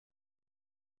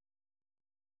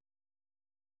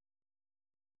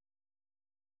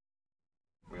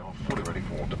be ready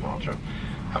for departure.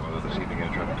 However, this evening air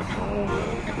traffic control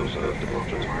give us a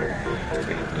departure time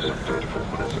in some 34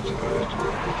 minutes at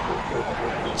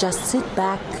the Just sit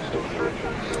back,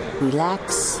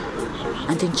 relax,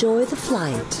 and enjoy the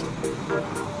flight.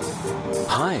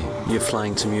 Hi, you're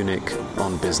flying to Munich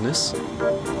on business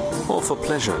or for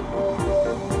pleasure?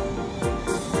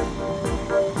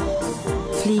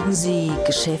 Fliegen Sie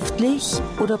geschäftlich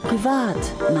oder privat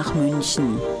nach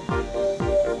München?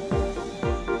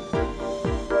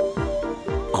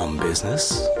 On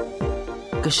business?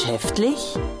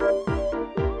 Geschäftlich?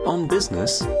 On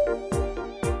business?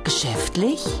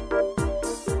 Geschäftlich?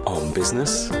 On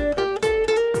business?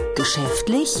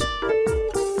 Geschäftlich?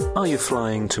 Are you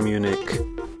flying to Munich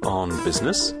on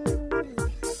business?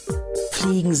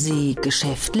 Fliegen Sie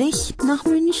geschäftlich nach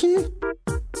München?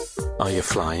 Are you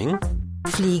flying?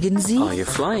 Fliegen Sie? Are you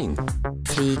flying?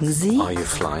 Fliegen Sie? Are you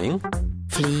flying?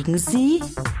 Fliegen Sie?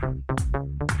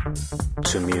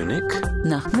 To Munich?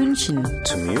 Nach München.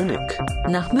 To Munich?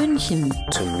 Nach München.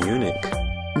 To Munich?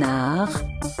 Nach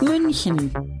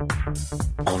München.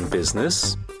 On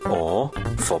business or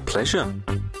for pleasure?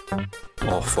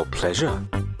 Or for pleasure?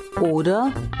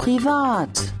 Oder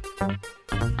privat.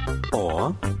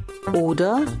 Or?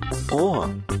 Oder, Or?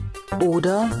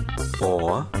 oder,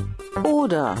 Or?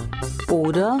 oder,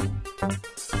 oder,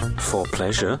 For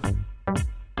pleasure?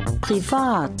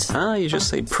 privat. Ah, you just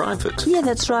say private. Yeah,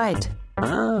 that's right.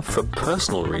 Ah, for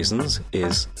personal reasons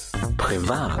is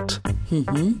privat.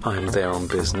 I'm there on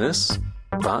business,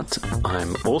 but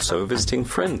I'm also visiting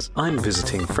friends. I'm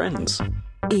visiting friends.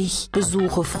 Ich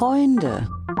besuche Freunde.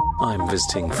 I'm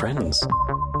visiting friends.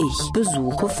 Ich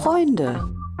besuche Freunde.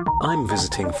 I'm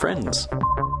visiting friends.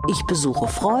 Ich besuche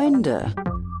Freunde.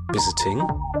 Visiting?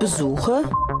 Besuche,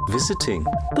 Visiting.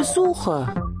 besuche.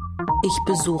 Ich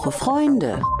besuche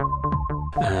Freunde.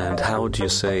 And how do you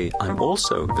say I'm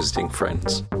also visiting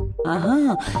friends?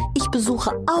 Aha, ich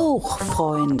besuche auch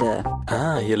Freunde.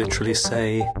 Ah, you literally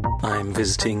say I'm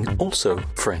visiting also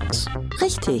friends.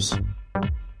 Richtig.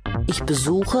 Ich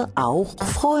besuche auch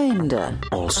Freunde.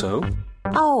 Also?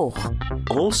 Auch,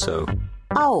 Also?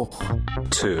 auch,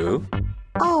 To?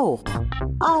 auch,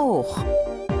 auch.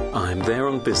 I'm there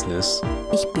on business.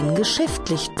 Ich bin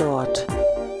geschäftlich dort.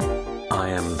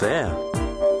 I am there.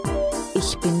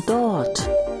 Ich bin dort.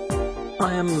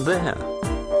 I am there.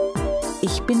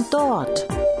 Ich bin dort.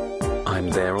 I'm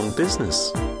there on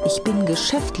business. Ich bin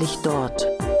geschäftlich dort.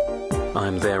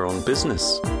 I'm there on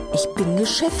business. Ich bin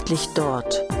geschäftlich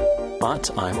dort.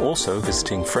 But I'm also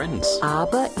visiting friends.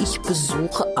 Aber ich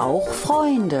besuche auch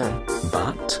Freunde.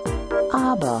 But?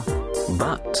 Aber,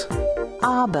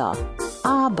 aber,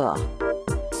 aber.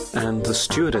 And the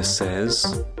stewardess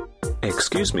says,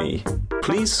 "Excuse me,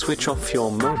 please switch off your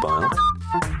mobile."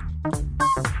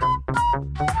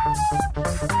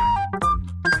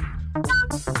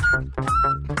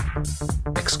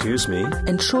 Excuse me,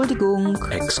 Entschuldigung,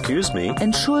 excuse me,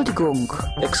 Entschuldigung,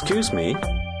 excuse me,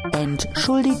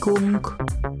 Entschuldigung.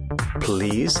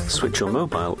 please switch your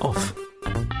mobile off.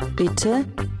 Bitte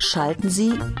schalten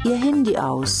Sie Ihr Handy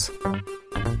aus.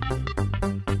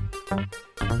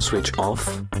 Switch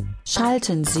off,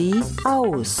 Schalten Sie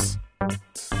aus.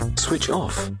 switch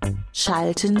off,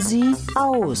 Schalten Sie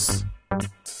aus.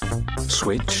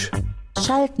 switch,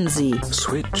 Schalten Sie.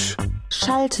 switch,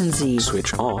 Schalten Sie.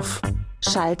 switch off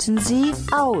Schalten Sie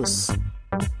aus.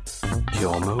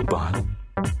 your mobile,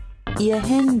 Ihr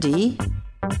Handy.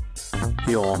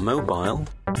 your mobile.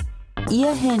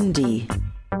 Ihr Handy.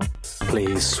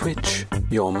 Please switch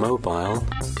your mobile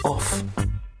off.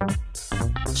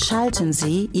 Schalten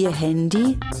Sie Ihr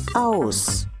Handy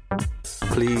aus.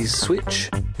 Please switch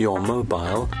your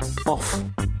mobile off.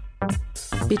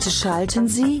 Bitte schalten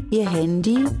Sie Ihr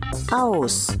Handy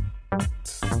aus.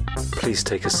 Please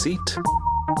take a seat.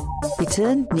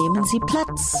 Bitte nehmen Sie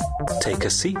Platz. Take a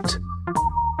seat.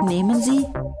 Nehmen Sie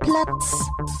Platz.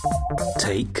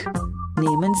 Take.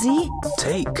 Nehmen Sie.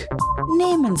 Take.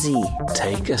 Nehmen Sie.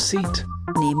 Take a seat.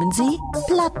 Nehmen Sie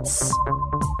Platz.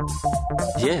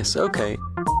 Yes, okay.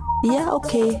 Ja,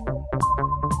 okay.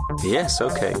 Yes,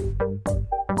 okay.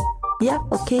 Ja,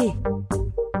 okay.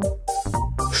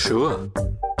 Sure.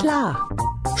 Klar.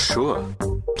 Sure.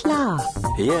 Klar.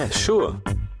 Yeah, sure.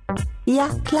 Ja,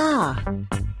 klar.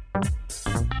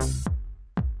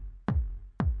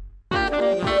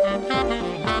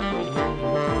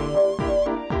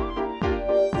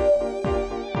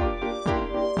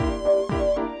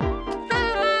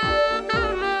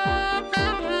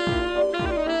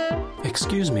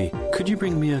 Excuse me, could you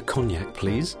bring me a cognac,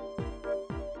 please?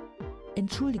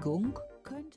 Entschuldigung,